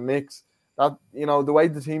much in the mix. That, the way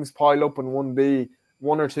the teams pile up in 1B,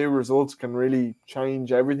 1 or 2 results can really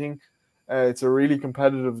change everything. It's a really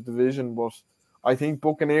competitive division, but I think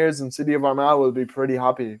Buccaneers and City of Armagh will be pretty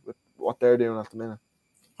happy with what they're doing at the minute.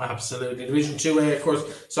 Absolutely. Division 2A, of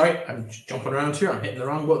course. Sorry, I'm jumping around here. I'm hitting the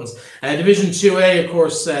wrong buttons. Division 2A, of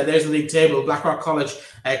course, there's the league table. Blackrock College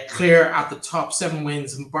clear at the top, 7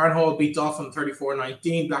 wins. Barnhall beat Dolphin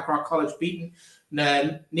 34-19. Blackrock College beaten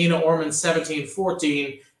Nina Ormond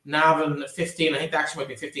 17-14. Navan 15. I think that actually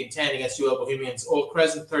might be 15-10 against UL Bohemians. Old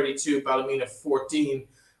Crescent 32. Ballymena 14.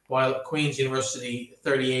 While Queen's University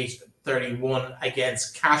 38-31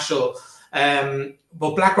 against Cashel.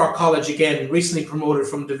 But Blackrock College, again, recently promoted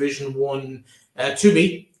from Division 1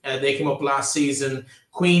 2B. They came up last season.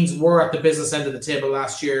 Queens were at the business end of the table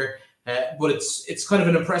last year, but it's kind of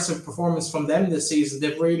an impressive performance from them this season.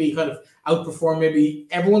 They've really kind of outperformed maybe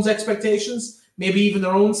everyone's expectations, maybe even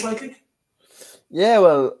their own slightly. Yeah,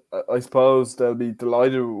 well, I suppose they'll be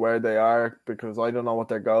delighted where they are, because I don't know what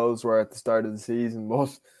their goals were at the start of the season,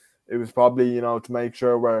 but it was probably, to make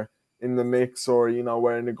sure we're in the mix, or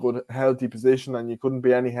we're in a good healthy position, and you couldn't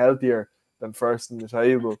be any healthier than first in the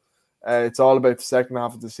table. It's all about the second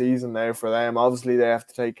half of the season now for them. Obviously they have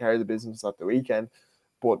to take care of the business at the weekend,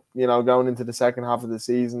 but going into the second half of the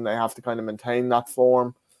season, they have to kind of maintain that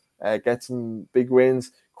form, get some big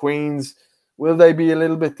wins. Queens, will they be a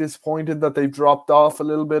little bit disappointed that they've dropped off a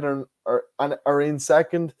little bit and are in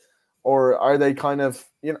second? Or are they kind of,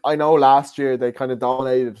 I know last year they kind of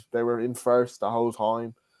dominated. They were in first the whole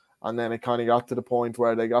time. And then it kind of got to the point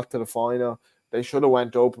where they got to the final. They should have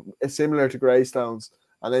went up, similar to Greystones.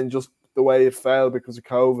 And then just the way it fell because of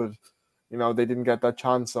COVID, they didn't get that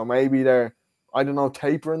chance. So maybe they're, I don't know,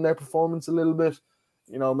 tapering their performance a little bit.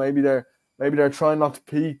 Maybe they're trying not to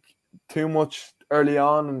peak too much early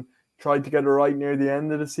on and tried to get it right near the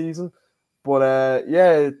end of the season. But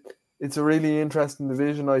it's a really interesting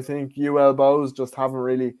division. I think UL Bows just haven't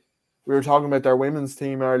really. We were talking about their women's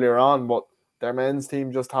team earlier on, but their men's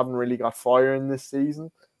team just haven't really got fire in this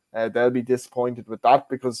season. They'll be disappointed with that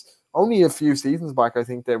because only a few seasons back, I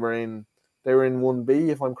think they were in 1B,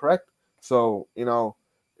 if I'm correct. So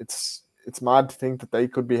it's mad to think that they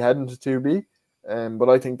could be heading to 2B. But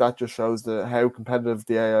I think that just shows how competitive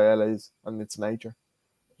the AIL is and its nature.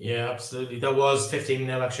 Yeah, absolutely. That was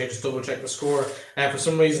 15-0 actually. I just double checked the score. For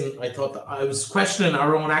some reason, I thought that I was questioning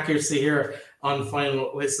our own accuracy here on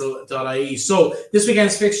finalwhistle.ie. So this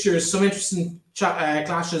weekend's fixtures, some interesting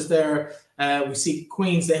clashes there. We see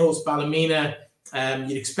Queens, they host Ballymena.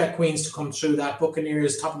 You'd expect Queens to come through that.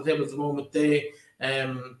 Buccaneers, top of the table at the moment.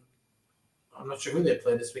 I'm not sure who they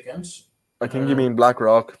play this weekend. I think you mean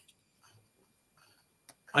Blackrock.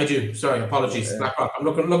 I do. Sorry, apologies. Blackrock. I'm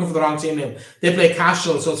looking for the wrong team name. They play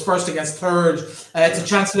Cashel, so it's first against third. It's a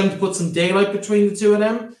chance for them to put some daylight between the two of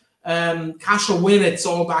them. Cashel win, it's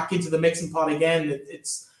all back into the mixing pot again.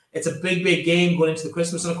 It's a big game going into the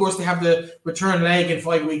Christmas, and of course they have the return leg in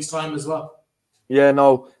 5 weeks' time as well. Yeah,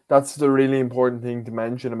 no, that's the really important thing to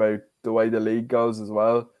mention about the way the league goes as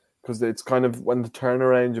well, because it's kind of when the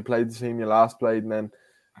turnaround, you played the team you last played, and then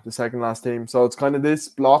the second last team. So it's kind of, this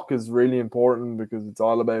block is really important because it's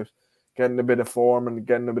all about getting a bit of form and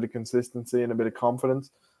getting a bit of consistency and a bit of confidence.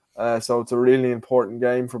 So it's a really important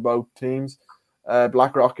game for both teams.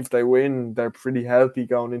 Blackrock, if they win, they're pretty healthy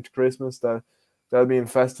going into Christmas. They'll be in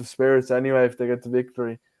festive spirits anyway if they get the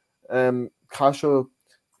victory. Cashel,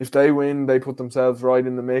 if they win, they put themselves right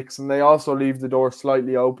in the mix, and they also leave the door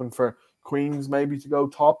slightly open for Queens maybe to go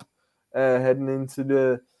top heading into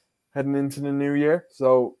the new year.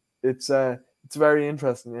 So it's very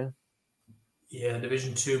interesting, yeah. Yeah,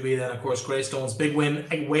 Division 2B then, of course, Greystones, big win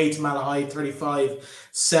away to Malahide,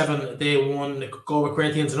 35-7. They won Galway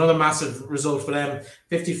Corinthians, another massive result for them,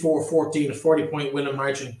 54-14, a 40-point winning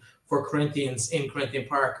margin for Corinthians in Energia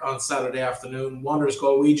Park on Saturday afternoon. Wanderers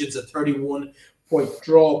Galwegians, a 31-point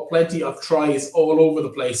draw, plenty of tries all over the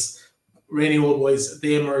place. Rainy Old Boys,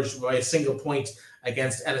 they emerged by a single point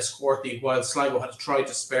against Enniscorthy, while Sligo had tried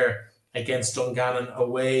to spare against Dungannon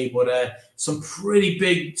away. But some pretty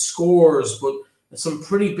big scores, but some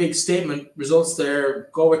pretty big statement results there.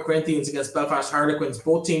 Galway Corinthians against Belfast Harlequins,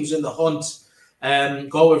 both teams in the hunt.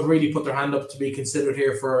 Galway have really put their hand up to be considered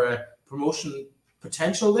here for promotion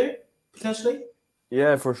potential there, potentially.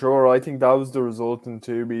 Yeah, for sure. I think that was the result in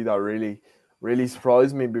 2B that really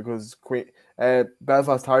surprised me, because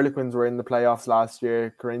Belfast Harlequins were in the playoffs last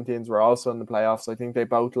year. Corinthians were also in the playoffs. I think they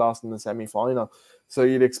both lost in the semi-final. So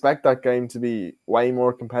you'd expect that game to be way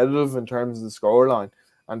more competitive in terms of the scoreline.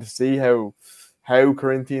 And to see how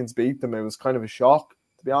Corinthians beat them, it was kind of a shock,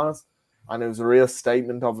 to be honest. And it was a real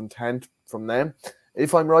statement of intent from them.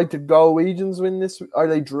 If I'm right, did Galwegians win this? Or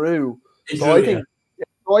they drew? I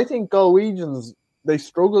think Galwegians, they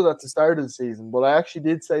struggled at the start of the season. But I actually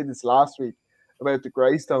did say this last week about the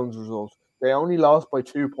Greystones result. They only lost by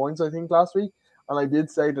 2 points, I think, last week. And I did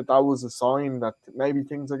say that was a sign that maybe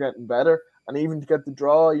things are getting better. And even to get the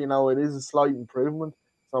draw, it is a slight improvement.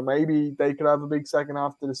 So maybe they could have a big second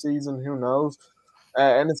half of the season. Who knows?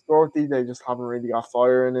 Enniscorthy, they just haven't really got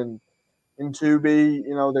fire in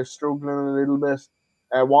 2B. They're struggling a little bit.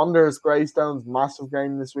 Wanderers, Greystones, massive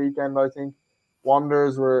game this weekend, I think.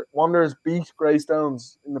 Wanderers beat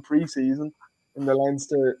Greystones in the preseason in the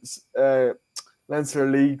Leinster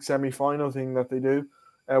League semi-final thing that they do.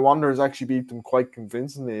 Wanderers actually beat them quite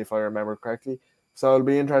convincingly, if I remember correctly. So it'll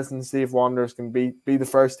be interesting to see if Wanderers can be the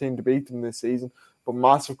first team to beat them this season. But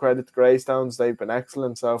massive credit to Greystones. They've been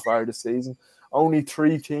excellent so far this season. Only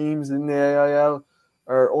 3 teams in the AIL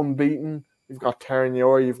are unbeaten. You've got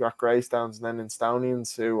Terranure, you've got Greystones, and then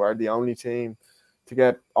Instonians, who are the only team to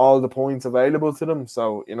get all the points available to them.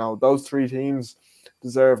 So, those 3 teams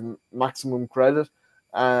deserve maximum credit.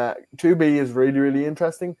 2B is really, really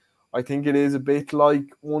interesting. I think it is a bit like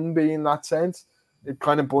 1B in that sense. It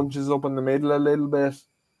kind of bunches up in the middle a little bit.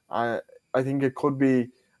 I think it could be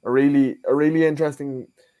a really interesting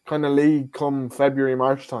kind of league come February,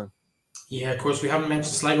 March time. Yeah, of course, we haven't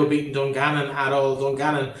mentioned Sligo beating Dungannon at all.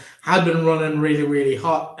 Dungannon had been running really, really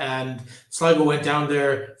hot, and Sligo went down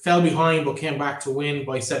there, fell behind, but came back to win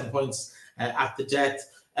by 7 points at the death.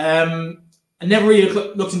 And never really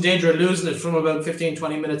looked in danger of losing it from about 15,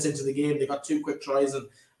 20 minutes into the game. They got 2 quick tries and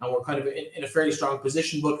were kind of in a fairly strong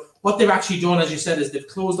position. But what they've actually done, as you said, is they've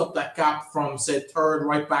closed up that gap from, say, 3rd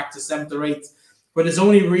right back to 7th or 8th. But there's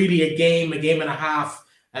only really a game and a half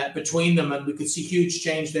between them, and we could see huge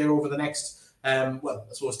change there over the next, I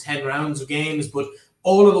suppose 10 rounds of games. But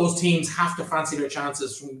all of those teams have to fancy their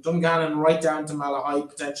chances, from Dungannon right down to Malahide,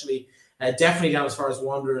 potentially, definitely down as far as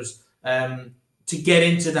Wanderers, to get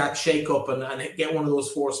into that shake-up and get one of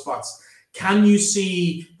those 4 spots. Can you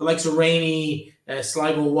see the likes of Rainey,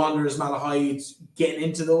 Sligo, Wanderers, Malahide getting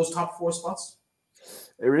into those top 4 spots?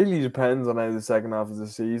 It really depends on how the second half of the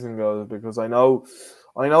season goes, because I know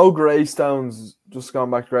Greystones, just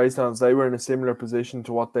going back to Greystones, they were in a similar position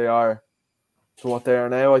to what they are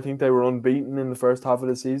now. I think they were unbeaten in the first half of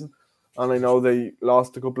the season, and I know they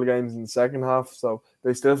lost a couple of games in the second half, so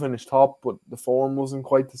they still finished top, but the form wasn't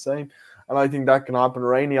quite the same. And I think that can happen.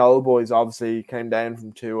 Rainey Old Boys obviously came down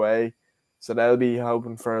from 2A, so they'll be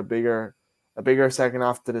hoping for a bigger second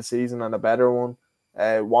half to the season and a better one.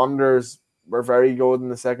 Wanderers were very good in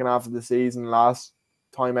the second half of the season. Last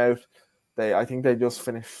time out, I think they just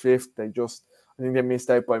finished 5th. I think they missed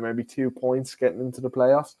out by maybe 2 points getting into the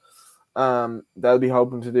playoffs. They'll be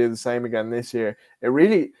hoping to do the same again this year.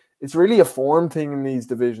 It's really a form thing in these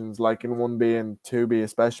divisions, like in 1B and 2B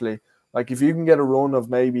especially. Like if you can get a run of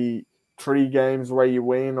maybe 3 games where you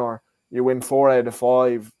win, or you win 4 out of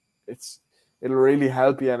 5, it'll really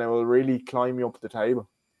help you and it will really climb you up the table.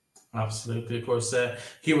 Absolutely, of course.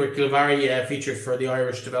 Hubert Gilvary featured for the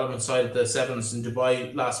Irish development side of the Sevens in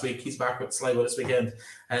Dubai last week. He's back with Sligo this weekend.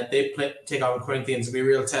 They take on Corinthians. It'll be a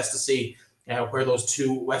real test to see where those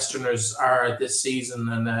 2 Westerners are this season,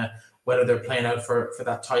 and whether they're playing out for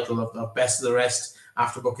that title of best of the rest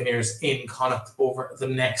after Buccaneers in Connacht over the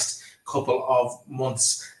next couple of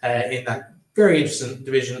months in that very interesting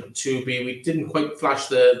Division 2B. We didn't quite flash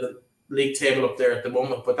the league table up there at the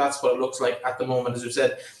moment, but that's what it looks like at the moment. As we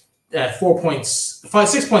said, 6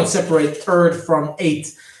 points separate third from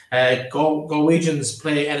 8th. Galwegians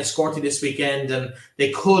play Enniscorthy this weekend, and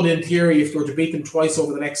they could, in theory, if they were to beat them twice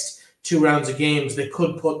over the next 2 rounds of games, they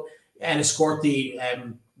could put Enniscorthy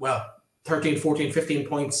 13, 14, 15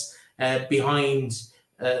 points behind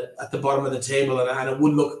at the bottom of the table, and it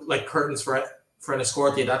would look like curtains for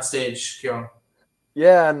Enniscorthy at that stage, Ciaran.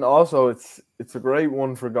 Yeah, and also it's a great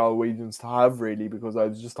one for Galwegians to have, really, because I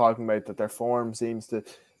was just talking about that their form seems to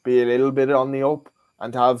be a little bit on the up,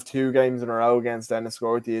 and to have 2 games in a row against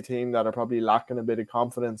Enniscorthy, a team that are probably lacking a bit of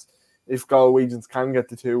confidence. If Galwegians can get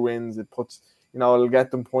the 2 wins, it puts, it'll get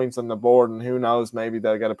them points on the board, and who knows, maybe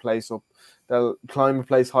they'll get a place up. They'll climb a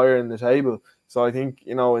place higher in the table. So I think,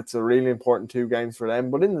 it's a really important 2 games for them.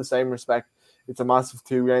 But in the same respect, it's a massive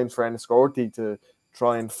 2 games for Enniscorthy to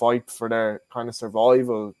try and fight for their kind of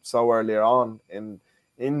survival so earlier on in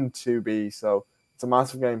 2B. So it's a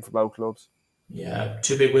massive game for both clubs. Yeah,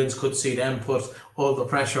 2 big wins could see them put all the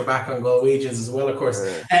pressure back on Galwegians as well, of course.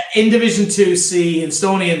 In Division 2C, in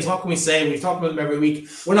Estonians, what can we say? We talk about them every week.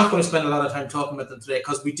 We're not going to spend a lot of time talking about them today,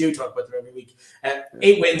 because we do talk about them every week.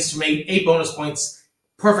 8 wins from 8 bonus points.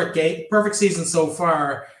 Perfect season so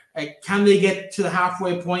far. Can they get to the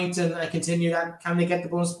halfway point and continue that? Can they get the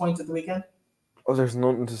bonus point at the weekend? Well, there's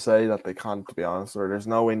nothing to say that they can't, to be honest. Or there's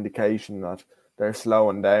no indication that they're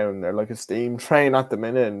slowing down. They're like a steam train at the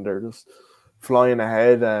minute, and they're just flying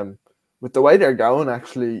ahead. With the way they're going,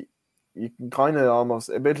 actually, you can kind of almost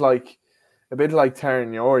a bit like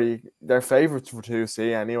Terranure. They're favourites for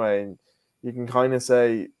 2C anyway, and you can kind of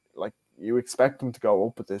say like you expect them to go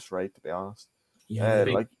up at this rate. To be honest,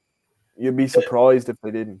 like you'd be surprised if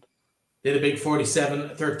they didn't. They had a big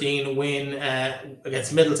 47-13 win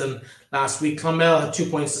against Middleton last week. Clonmel had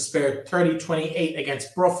 2 points to spare, 30-28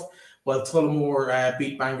 against Bruff, while Tullamore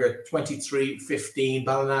beat Bangor 23-15.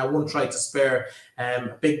 Ballina 1 try to spare. A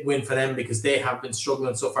big win for them, because they have been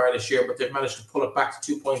struggling so far this year, but they've managed to pull it back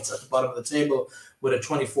to 2 points at the bottom of the table with a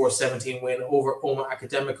 24-17 win over Omagh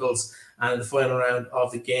Academicals. And in the final round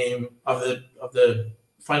of the game of the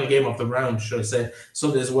final game of the round, should I say,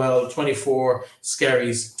 Sunday as well, 24,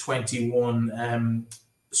 Skerries 21.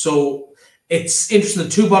 So it's interesting. The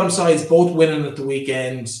 2 bottom sides both winning at the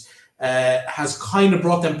weekend has kind of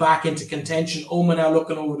brought them back into contention. Omagh now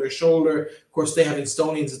looking over their shoulder. Of course, they have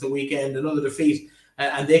Estonians at the weekend, another defeat,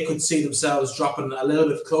 and they could see themselves dropping a little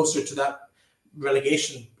bit closer to that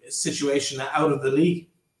relegation situation out of the league.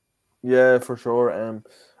 Yeah, for sure.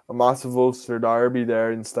 A massive Ulster derby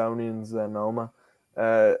there in Estonians and Omagh.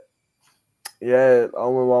 Omagh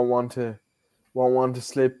won't want to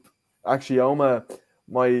slip. Actually, Omagh,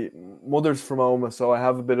 my mother's from Omagh, so I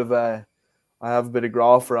have a bit of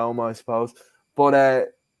graft for Omagh, I suppose.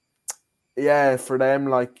 But for them,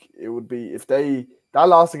 like, it would be that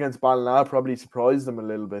loss against Ballina probably surprised them a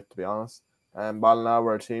little bit, to be honest. And Ballina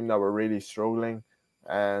were a team that were really struggling,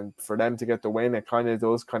 and for them to get the win, it kind of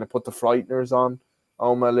does put the frighteners on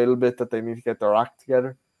Omagh a little bit, that they need to get their act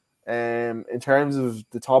together. In terms of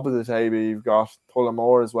the top of the table, you've got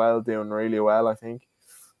Tullamore as well doing really well, I think.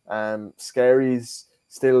 Scary's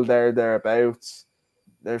still thereabouts.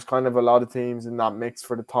 There's kind of a lot of teams in that mix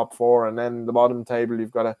for the top 4, and then the bottom table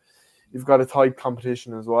you've got a tight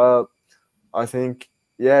competition as well. I think,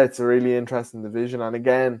 yeah, it's a really interesting division, and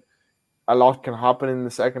again, a lot can happen in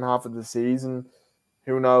the second half of the season.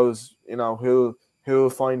 Who knows? Who'll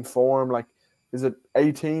find form? Like, is it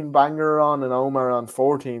 18 Bangor on and Omagh on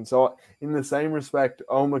 14? So in the same respect,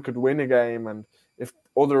 Omagh could win a game, and if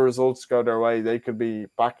other results go their way, they could be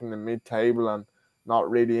back in the mid-table and not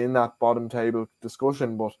really in that bottom table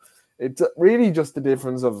discussion. But it's really just the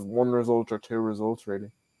difference of one result or two results,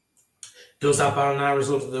 really. Does that Ballina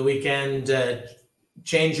result of the weekend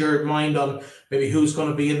change your mind on maybe who's going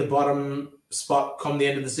to be in the bottom spot come the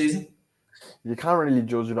end of the season? You can't really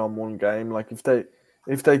judge it on one game. Like, if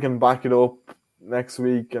they can back it up next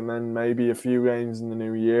week and then maybe a few games in the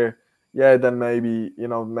new year, yeah, then maybe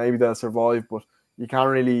they'll survive. But you can't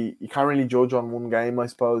really judge on one game. I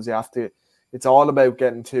suppose you have to. It's all about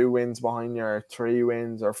getting 2 wins behind your 3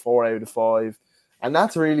 wins or 4 out of 5, and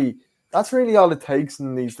that's really all it takes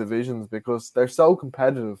in these divisions, because they're so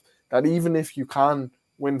competitive that even if you can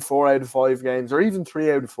win 4 out of 5 games or even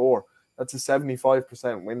 3 out of 4, that's a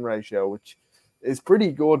 75% win ratio, which is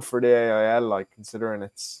pretty good for the AIL, like, considering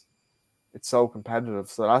it's so competitive.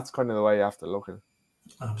 So that's kind of the way you have to look at it.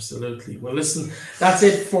 Absolutely. Well, listen, that's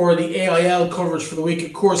it for the AIL coverage for the week.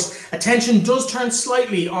 Of course, attention does turn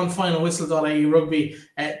slightly on finalwhistle.ie rugby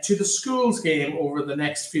to the schools game over the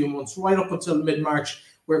next few months, right up until mid-March.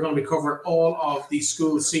 We're going to be covering all of the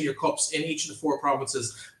school senior cups in each of the 4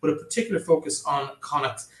 provinces, with a particular focus on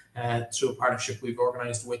Connacht through a partnership we've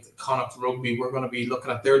organised with Connacht Rugby. We're going to be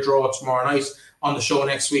looking at their draw tomorrow night on the show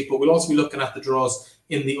next week, but we'll also be looking at the draws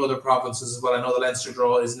in the other provinces as well. I know the Leinster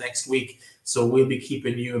draw is next week, so we'll be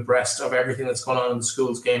keeping you abreast of everything that's going on in the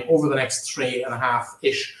schools game over the next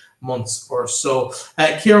 3.5-ish months or so.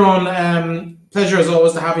 Ciaran, pleasure as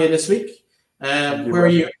always to have you this week. Where are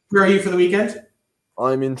you for the weekend?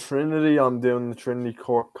 I'm in Trinity. I'm doing the Trinity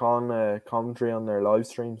Cork Con commentary on their live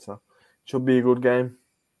stream, so it should be a good game.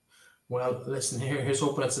 Well, listen, here's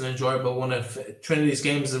hoping it's an enjoyable one. If Trinity's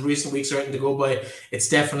games of recent weeks are starting to go by, it's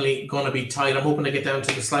definitely going to be tight. I'm hoping to get down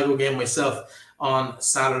to the Sligo game myself on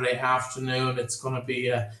Saturday afternoon. It's going to be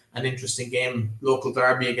an interesting game, local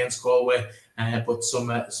derby against Galway, but some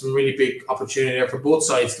really big opportunity there for both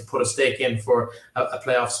sides to put a stake in for a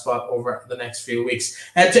playoff spot over the next few weeks.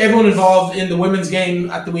 To everyone involved in the women's game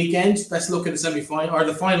at the weekend, let's look at the semi-final or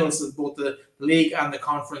the finals of both the league and the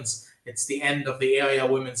conference. It's the end of the AIL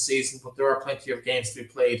women's season, but there are plenty of games to be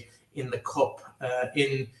played in the cup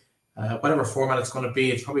in whatever format it's going to be.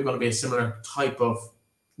 It's probably going to be a similar type of.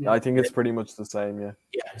 I think it's pretty much the same, yeah.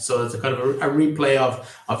 Yeah, so it's a kind of a replay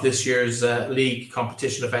of this year's league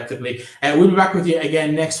competition, effectively. We'll be back with you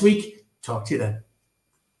again next week. Talk to you then.